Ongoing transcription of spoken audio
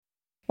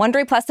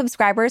Wondery Plus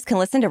subscribers can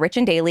listen to Rich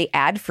and Daily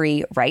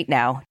ad-free right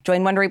now.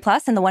 Join Wondery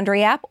Plus in the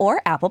Wondery app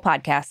or Apple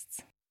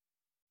Podcasts.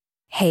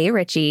 Hey,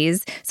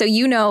 Richies. So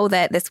you know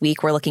that this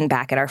week we're looking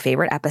back at our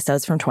favorite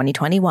episodes from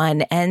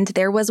 2021, and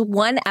there was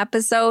one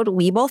episode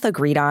we both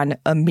agreed on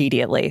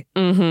immediately.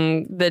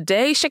 The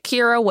day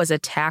Shakira was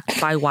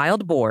attacked by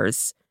wild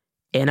boars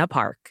in a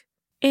park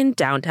in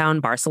downtown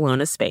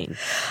Barcelona, Spain.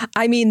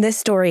 I mean, this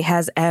story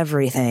has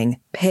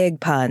everything.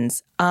 Pig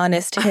puns,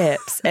 honest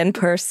hips, and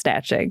purse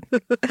snatching.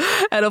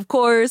 And of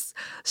course,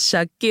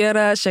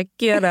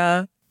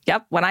 Shakira.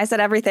 Yep, when I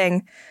said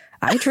everything,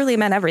 I truly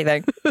meant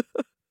everything.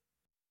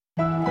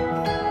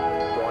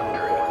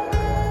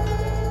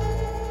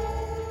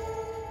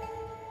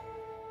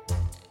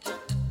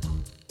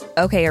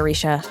 Okay,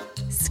 Arisha.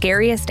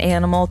 Scariest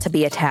animal to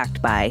be attacked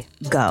by.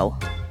 Go.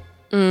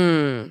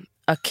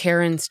 A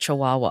Karen's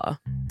Chihuahua.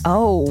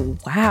 Oh,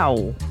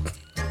 wow.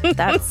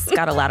 That's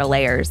got a lot of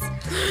layers.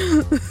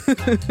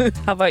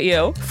 How about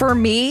you? For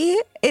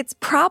me, it's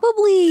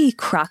probably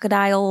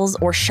crocodiles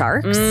or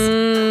sharks.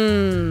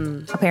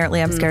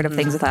 Apparently, I'm scared of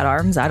things without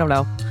arms. I don't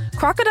know.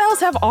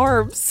 Crocodiles have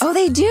arms. Oh,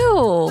 they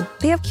do.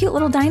 They have cute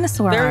little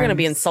dinosaur arms. They're going to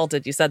be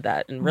insulted you said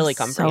that and really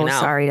come for you now.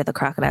 So sorry to the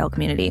crocodile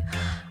community.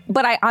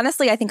 But I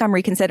think I'm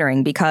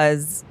reconsidering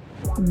because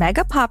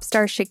mega pop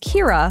star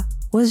Shakira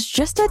was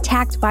just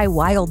attacked by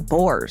wild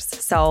boars.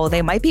 So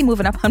they might be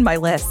moving up on my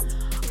list.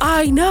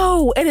 I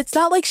know. And it's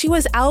not like she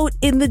was out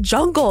in the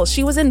jungle.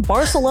 She was in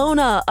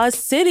Barcelona, a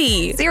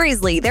city.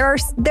 Seriously, there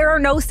are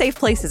no safe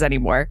places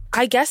anymore.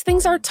 I guess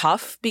things are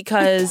tough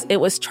because it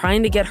was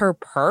trying to get her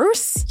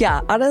purse. Yeah,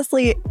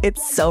 honestly,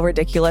 it's so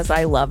ridiculous.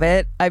 I love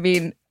it. I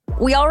mean,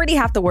 we already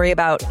have to worry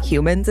about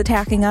humans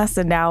attacking us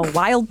and now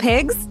wild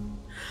pigs.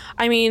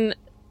 I mean,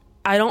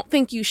 I don't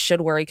think you should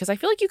worry because I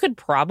feel like you could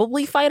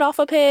probably fight off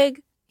a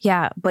pig.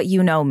 Yeah, but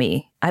you know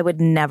me. I would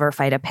never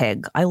fight a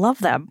pig. I love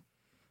them.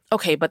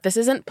 Okay, but this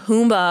isn't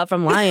Pumbaa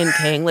from Lion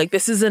King. Like,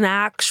 this is an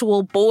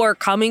actual boar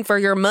coming for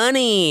your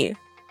money.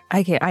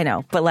 I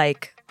know, but I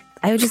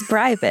would just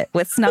bribe it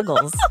with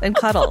snuggles and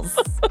cuddles,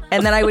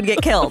 and then I would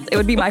get killed. It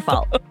would be my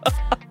fault.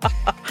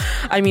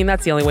 I mean,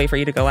 that's the only way for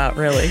you to go out,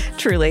 really.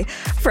 Truly.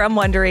 From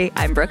Wondery,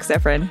 I'm Brooke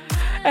Siffrin.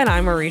 And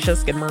I'm Marisha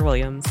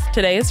Skidmore-Williams.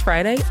 Today is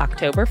Friday,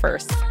 October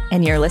 1st.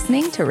 And you're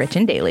listening to Rich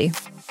and Daily.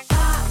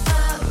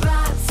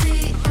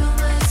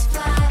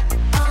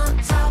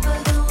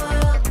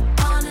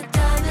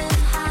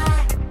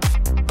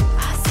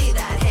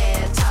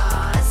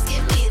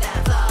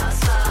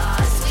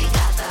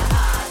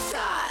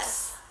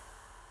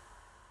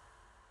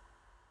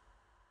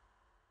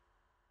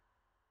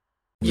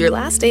 Your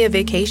last day of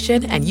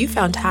vacation and you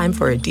found time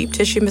for a deep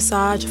tissue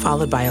massage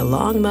followed by a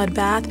long mud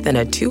bath, then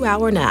a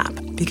 2-hour nap.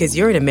 Because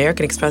you're an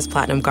American Express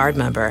Platinum Card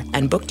member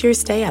and booked your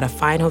stay at a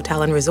fine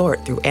hotel and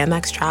resort through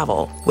Amex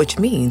Travel, which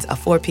means a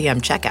 4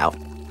 p.m. checkout.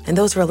 And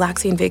those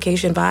relaxing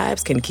vacation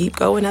vibes can keep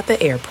going at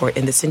the airport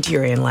in the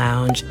Centurion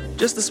Lounge.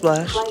 Just a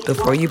splash.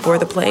 Before you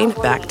board the plane,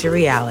 back to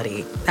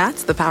reality.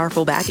 That's the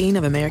powerful backing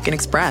of American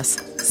Express.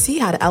 See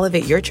how to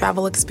elevate your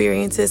travel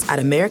experiences at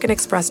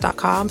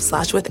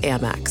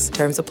americanexpress.com/withAmex.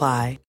 Terms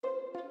apply.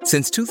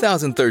 Since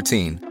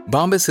 2013,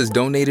 Bombas has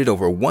donated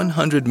over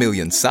 100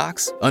 million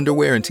socks,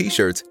 underwear, and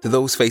T-shirts to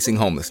those facing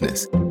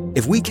homelessness.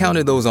 If we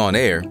counted those on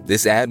air,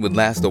 this ad would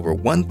last over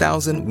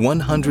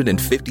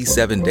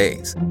 1,157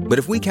 days. But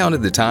if we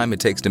counted the time it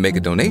takes to make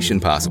a donation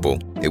possible,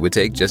 it would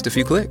take just a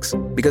few clicks.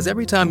 Because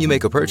every time you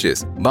make a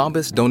purchase,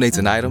 Bombas donates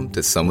an item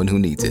to someone who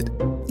needs it.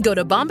 Go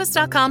to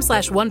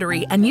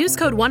bombas.com/Wondery and use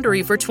code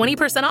Wondery for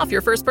 20% off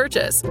your first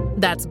purchase.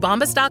 That's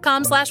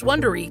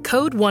bombas.com/Wondery,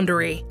 code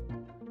Wondery.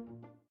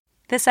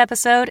 This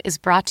episode is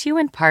brought to you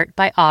in part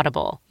by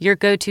Audible, your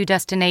go-to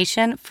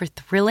destination for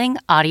thrilling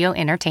audio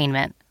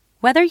entertainment.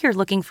 Whether you're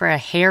looking for a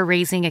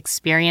hair-raising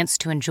experience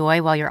to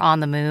enjoy while you're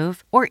on the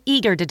move or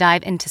eager to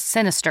dive into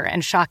sinister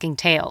and shocking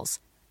tales,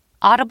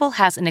 Audible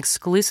has an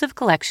exclusive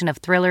collection of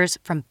thrillers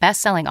from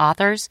best-selling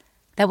authors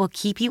that will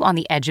keep you on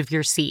the edge of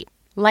your seat,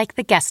 like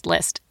The Guest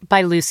List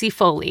by Lucy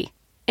Foley.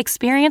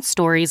 Experience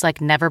stories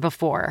like never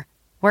before,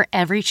 where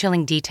every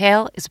chilling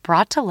detail is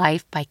brought to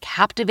life by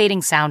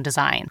captivating sound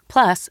design.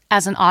 Plus,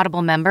 as an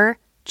Audible member,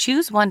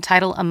 choose one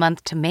title a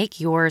month to make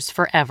yours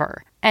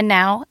forever. And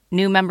now,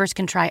 new members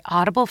can try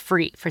Audible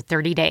free for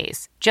 30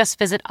 days. Just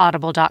visit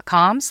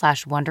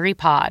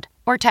audible.com/WonderyPod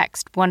or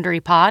text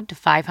WonderyPod to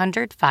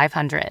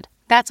 500-500.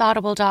 That's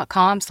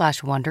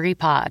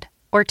audible.com/WonderyPod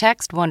or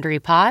text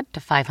WonderyPod to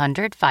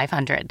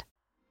 500-500.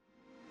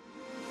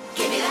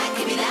 Give me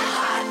that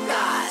hot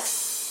goss.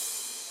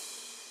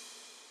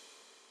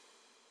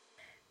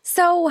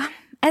 So,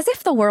 as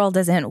if the world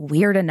isn't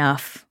weird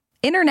enough,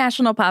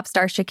 international pop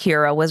star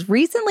Shakira was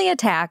recently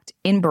attacked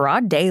in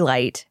broad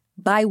daylight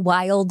by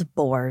wild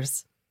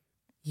boars.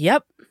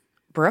 Yep.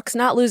 Brooke's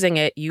not losing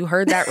it. You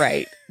heard that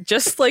right.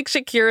 Just like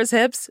Shakira's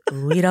hips,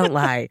 we don't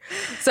lie.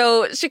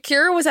 So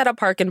Shakira was at a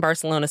park in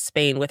Barcelona,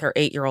 Spain with her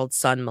 8-year-old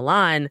son,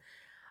 Milan.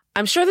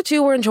 I'm sure the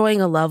two were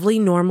enjoying a lovely,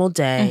 normal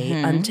day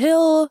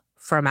until,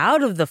 from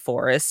out of the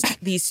forest,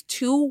 these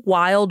 2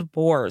 wild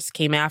boars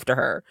came after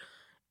her.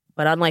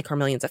 But unlike her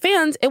millions of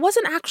fans, it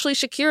wasn't actually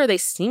Shakira they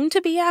seemed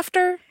to be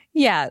after.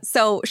 Yeah,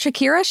 so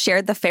Shakira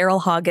shared the feral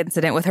hog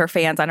incident with her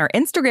fans on her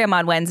Instagram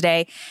on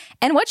Wednesday,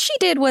 and what she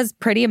did was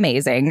pretty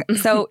amazing.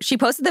 So she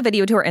posted the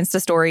video to her Insta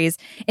stories,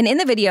 and in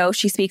the video,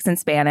 she speaks in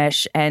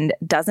Spanish and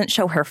doesn't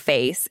show her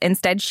face.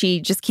 Instead,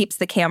 she just keeps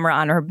the camera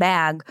on her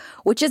bag,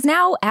 which is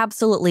now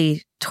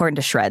absolutely torn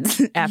to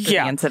shreds after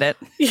the incident.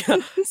 Yeah.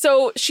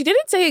 So she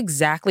didn't say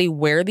exactly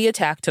where the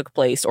attack took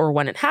place or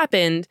when it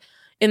happened.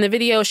 In the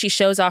video, she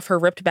shows off her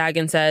ripped bag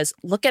and says,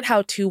 "Look at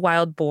how 2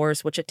 wild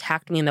boars which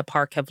attacked me in the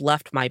park have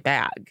left my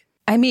bag."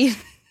 I mean,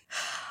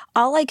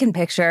 all I can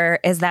picture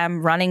is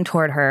them running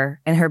toward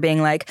her and her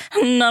being like,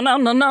 "No, no,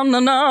 no, no, no,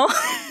 no."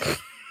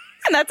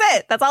 And that's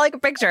it. That's all I can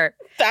picture.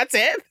 That's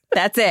it?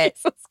 That's it.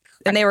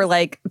 And they were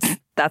like,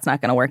 "That's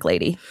not going to work,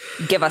 lady.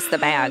 Give us the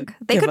bag."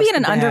 They could be in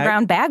an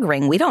underground bag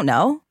ring. We don't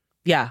know.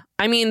 Yeah.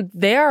 I mean,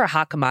 they are a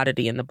hot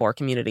commodity in the boar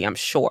community, I'm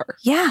sure.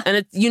 Yeah. And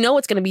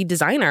it's going to be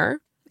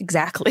designer.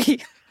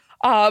 Exactly.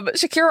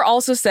 Shakira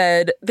also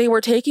said, "They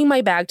were taking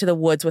my bag to the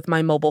woods with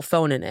my mobile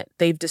phone in it.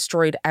 They've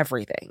destroyed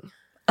everything."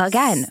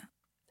 Again.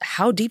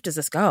 How deep does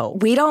this go?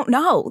 We don't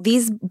know.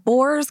 These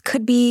boars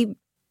could be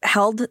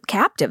held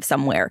captive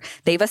somewhere.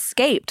 They've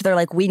escaped. They're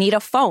like, we need a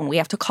phone. We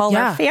have to call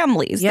our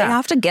families. Yeah. They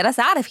have to get us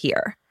out of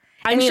here.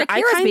 I mean,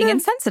 Shakira's being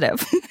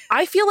insensitive.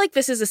 I feel like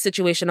this is a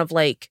situation of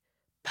like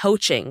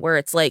poaching, where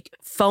it's like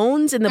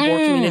phones in the boar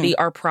community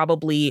are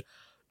probably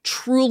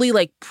truly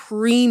like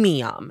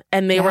premium.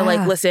 And they were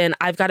like, listen,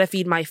 I've got to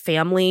feed my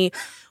family.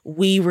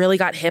 We really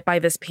got hit by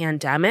this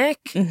pandemic.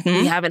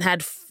 We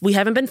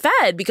haven't been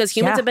fed because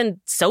humans have been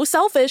so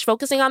selfish,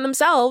 focusing on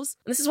themselves.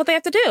 This is what they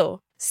have to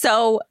do.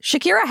 So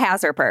Shakira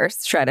has her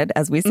purse shredded,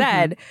 as we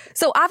said.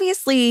 So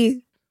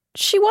obviously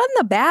she won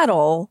the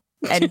battle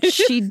and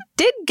she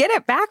did get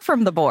it back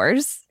from the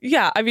boars.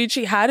 Yeah, I mean,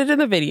 she had it in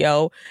the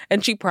video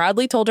and she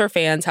proudly told her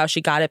fans how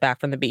she got it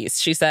back from the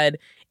beast. She said,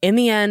 "In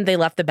the end, they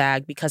left the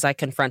bag because I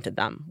confronted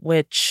them,"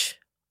 which,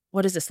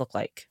 what does this look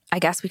like? I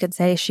guess we could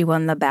say she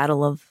won the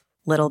battle of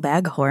Little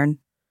Baghorn.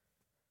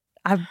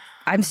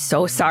 I'm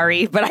so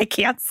sorry, but I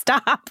can't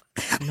stop.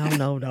 No.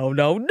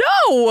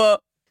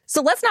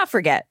 So let's not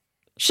forget,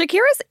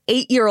 Shakira's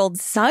 8-year-old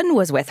son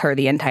was with her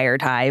the entire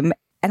time.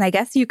 And I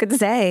guess you could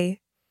say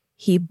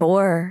he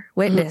bore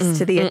witness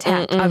to the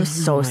attack. I'm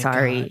so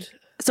sorry. God.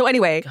 So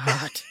anyway,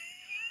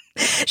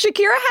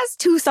 Shakira has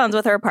 2 sons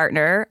with her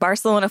partner,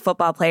 Barcelona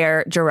football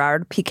player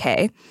Gerard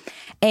Piqué.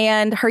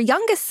 And her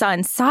youngest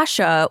son,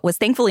 Sasha, was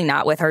thankfully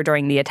not with her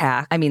during the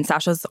attack. I mean,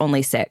 Sasha's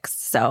only 6,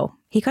 so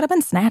he could have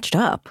been snatched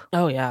up.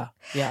 Oh, yeah.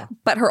 Yeah.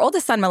 But her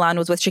oldest son, Milan,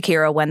 was with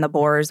Shakira when the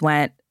boars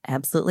went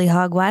absolutely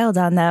hog wild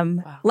on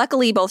them. Wow.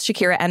 Luckily, both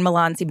Shakira and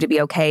Milan seemed to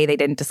be okay. They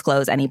didn't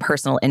disclose any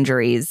personal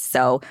injuries.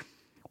 So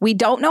we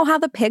don't know how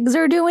the pigs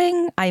are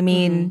doing. I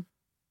mean,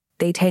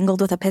 they tangled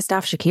with a pissed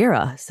off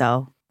Shakira,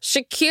 so...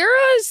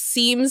 Shakira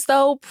seems,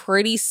 though,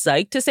 pretty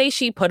psyched to say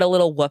she put a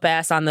little whoop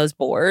ass on those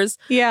boars.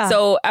 Yeah.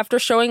 So after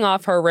showing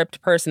off her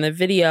ripped purse in the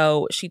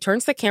video, she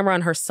turns the camera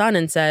on her son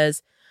and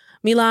says,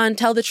 "Milan,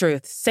 tell the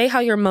truth. Say how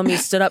your mummy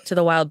stood up to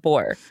the wild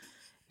boar."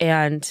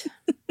 And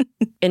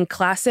in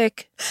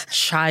classic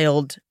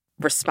child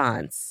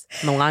response,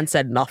 Milan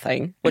said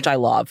nothing, which I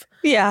love.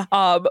 Yeah.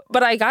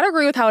 But I gotta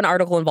agree with how an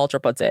article in Vulture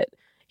puts it.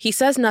 "He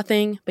says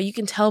nothing, but you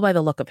can tell by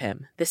the look of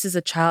him. This is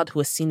a child who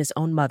has seen his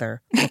own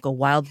mother look a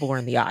wild boar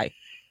in the eye."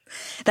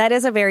 That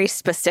is a very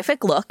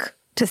specific look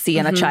to see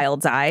in a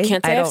child's eye.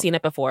 Can't say I've seen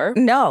it before.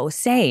 No,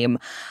 same.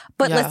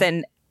 But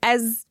listen,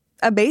 as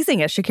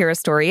amazing as Shakira's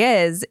story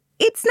is,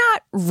 it's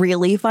not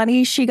really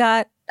funny she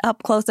got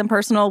up close and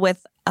personal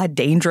with a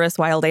dangerous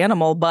wild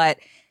animal, but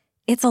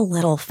it's a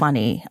little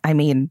funny. I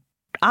mean,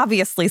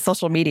 obviously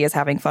social media is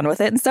having fun with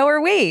it, and so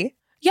are we.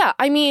 Yeah,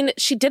 I mean,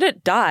 she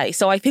didn't die,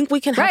 so I think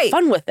we can have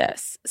fun with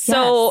this.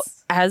 So,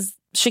 as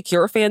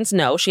Shakira fans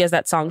know, she has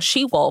that song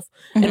She Wolf,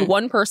 and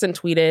one person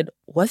tweeted,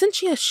 "Wasn't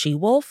she a she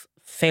wolf?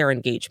 Fair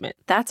engagement."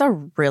 That's a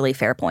really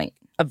fair point.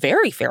 A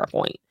very fair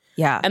point.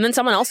 Yeah. And then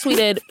someone else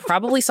tweeted,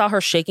 "Probably saw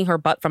her shaking her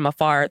butt from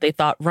afar. They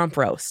thought rump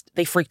roast.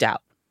 They freaked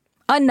out."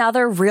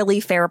 Another really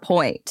fair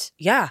point.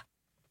 Yeah.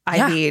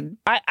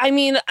 I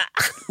mean,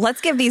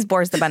 let's give these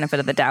boars the benefit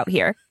of the doubt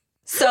here.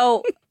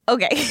 So,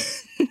 okay.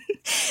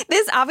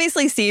 This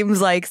obviously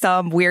seems like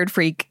some weird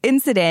freak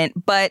incident,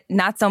 but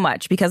not so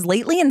much, because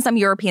lately in some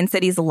European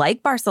cities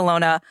like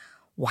Barcelona,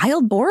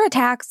 wild boar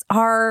attacks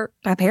are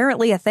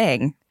apparently a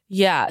thing.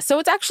 Yeah, so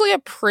it's actually a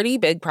pretty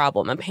big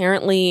problem.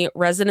 Apparently,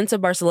 residents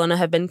of Barcelona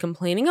have been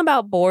complaining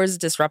about boars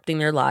disrupting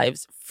their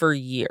lives for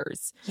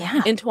years.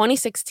 Yeah. In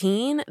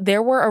 2016,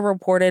 there were a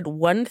reported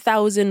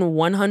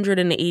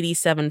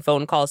 1,187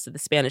 phone calls to the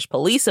Spanish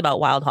police about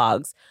wild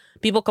hogs.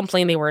 People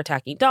complained they were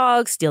attacking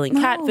dogs, stealing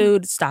cat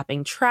food,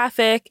 stopping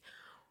traffic,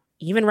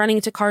 even running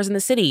into cars in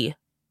the city.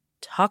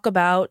 Talk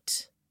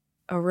about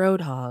a road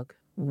hog.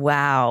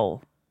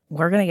 Wow.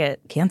 We're going to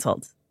get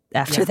canceled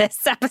after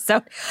this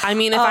episode. I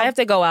mean, if I have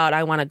to go out,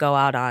 I want to go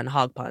out on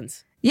hog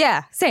puns.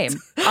 Yeah, same.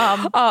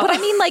 But I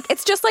mean, like,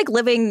 it's just like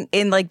living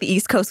in like the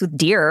East Coast with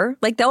deer.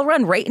 Like, they'll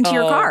run right into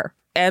your car.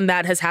 And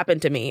that has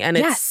happened to me. And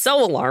it's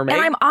so alarming.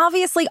 And I'm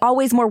obviously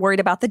always more worried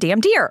about the damn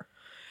deer.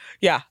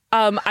 Yeah.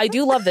 I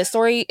do love this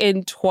story.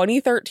 In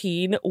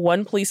 2013,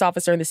 one police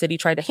officer in the city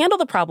tried to handle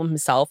the problem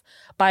himself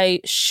by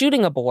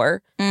shooting a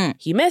boar.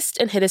 He missed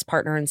and hit his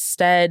partner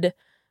instead.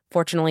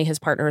 Fortunately, his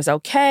partner is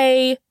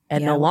okay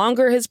and no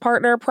longer his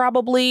partner,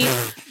 probably.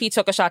 He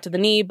took a shot to the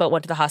knee, but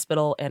went to the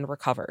hospital and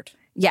recovered.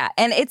 Yeah,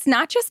 and it's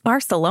not just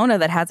Barcelona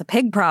that has a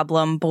pig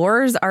problem.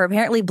 Boars are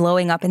apparently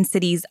blowing up in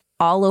cities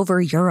all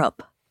over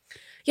Europe.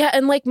 Yeah,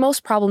 and like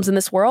most problems in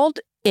this world,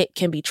 it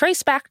can be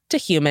traced back to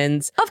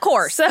humans. Of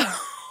course. So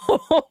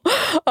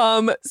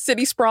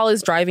city sprawl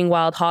is driving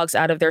wild hogs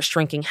out of their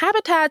shrinking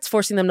habitats,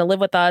 forcing them to live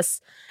with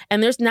us.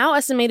 And there's now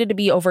estimated to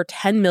be over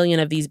 10 million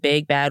of these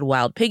big, bad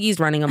wild piggies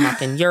running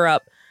amok in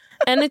Europe.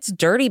 And it's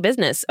dirty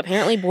business.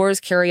 Apparently, boars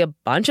carry a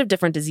bunch of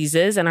different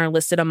diseases and are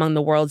listed among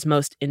the world's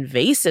most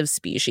invasive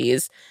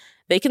species.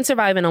 They can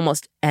survive in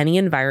almost any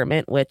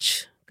environment,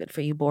 which, good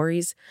for you,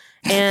 bories.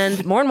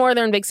 And more,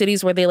 they're in big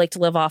cities where they like to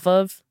live off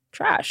of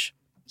trash.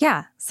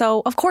 Yeah,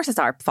 so of course it's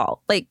our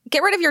fault. Like,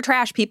 get rid of your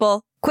trash,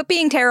 people. Quit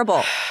being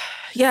terrible.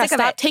 Yeah,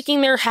 stop taking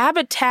their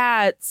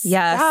habitats.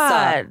 Yes.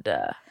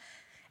 God.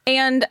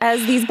 And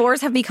as these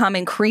boars have become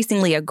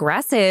increasingly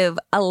aggressive,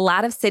 a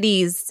lot of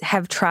cities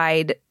have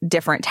tried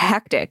different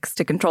tactics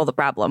to control the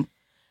problem.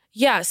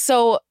 Yeah,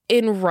 so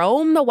in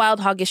Rome, the wild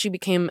hog issue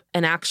became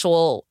an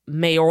actual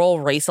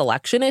mayoral race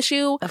election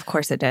issue. Of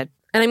course it did.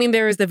 And I mean,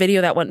 there is the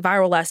video that went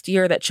viral last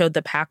year that showed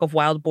the pack of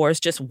wild boars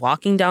just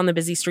walking down the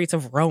busy streets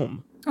of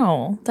Rome.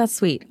 Oh, that's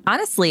sweet.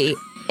 Honestly,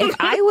 if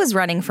I was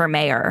running for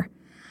mayor,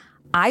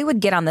 I would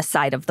get on the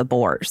side of the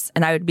boars.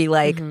 And I would be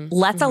like,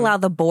 let's allow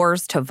the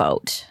boars to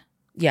vote.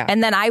 Yeah.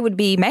 And then I would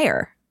be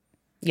mayor.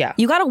 Yeah.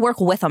 You got to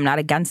work with them, not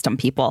against them,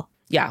 people.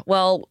 Yeah.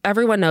 Well,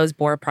 everyone knows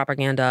boar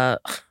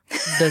propaganda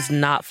does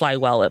not fly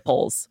well at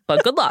polls.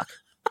 But good luck.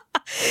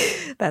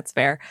 That's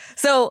fair.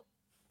 So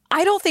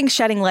I don't think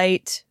shedding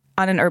light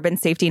on an urban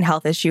safety and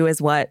health issue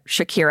is what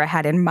Shakira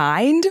had in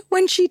mind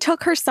when she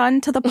took her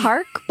son to the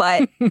park.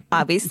 But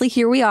obviously,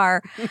 here we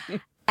are.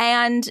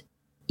 And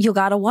you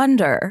got to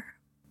wonder,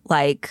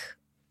 like,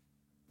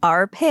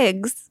 are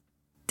pigs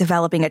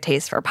developing a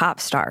taste for pop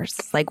stars?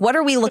 Like, what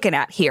are we looking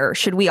at here?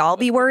 Should we all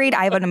be worried?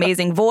 I have an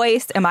amazing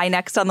voice. Am I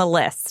next on the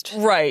list?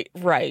 Right.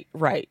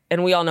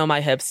 And we all know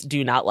my hips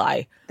do not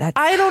lie.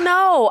 I don't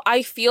know.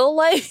 I feel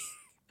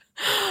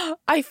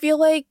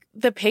like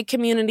the pig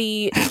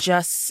community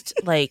just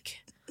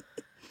like,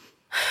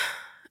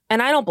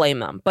 and I don't blame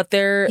them, but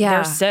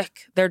they're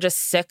sick. They're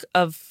just sick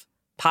of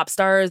pop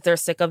stars. They're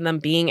sick of them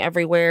being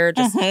everywhere,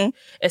 just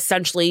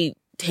essentially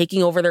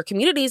taking over their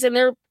communities, and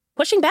they're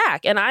pushing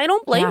back. And I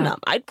don't blame them.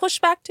 I'd push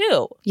back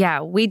too.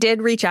 Yeah, we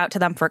did reach out to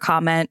them for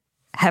comment.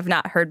 Have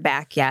not heard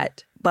back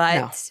yet.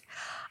 But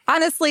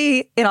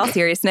honestly, in all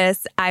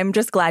seriousness, I'm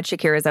just glad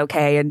Shakira's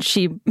okay and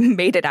she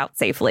made it out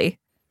safely.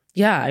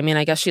 Yeah, I mean,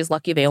 I guess she's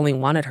lucky they only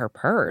wanted her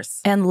purse.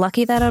 And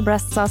lucky that her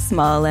breasts are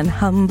small and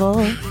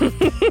humble.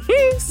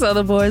 So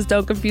the boys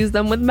don't confuse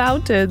them with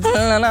mountains.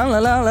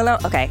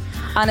 Okay,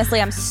 honestly,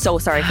 I'm so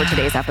sorry for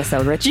today's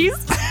episode,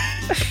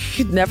 Richies.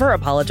 You'd never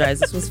apologize.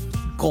 This was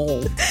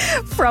gold.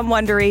 From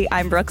Wondery,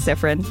 I'm Brooke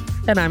Sifrin.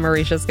 And I'm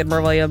Marisha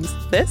Skidmore-Williams.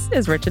 This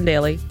is Rich and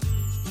Daily.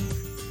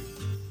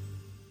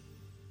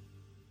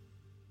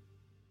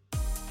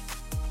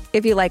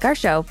 If you like our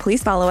show,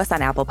 please follow us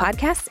on Apple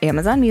Podcasts,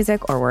 Amazon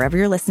Music, or wherever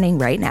you're listening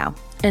right now.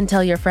 And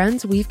tell your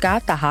friends we've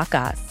got the hot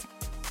goss.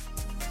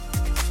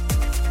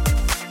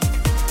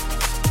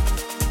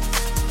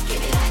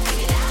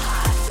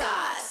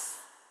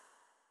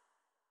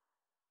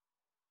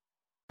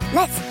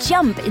 Let's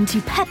jump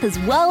into Peppa's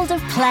world of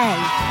play.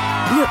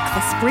 Look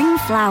for spring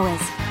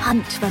flowers,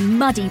 hunt for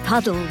muddy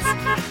puddles,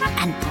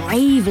 and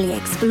bravely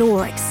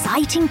explore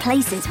exciting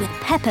places with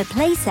Peppa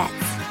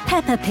playsets.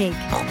 Peppa Pig,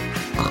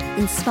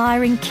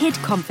 inspiring kid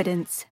confidence.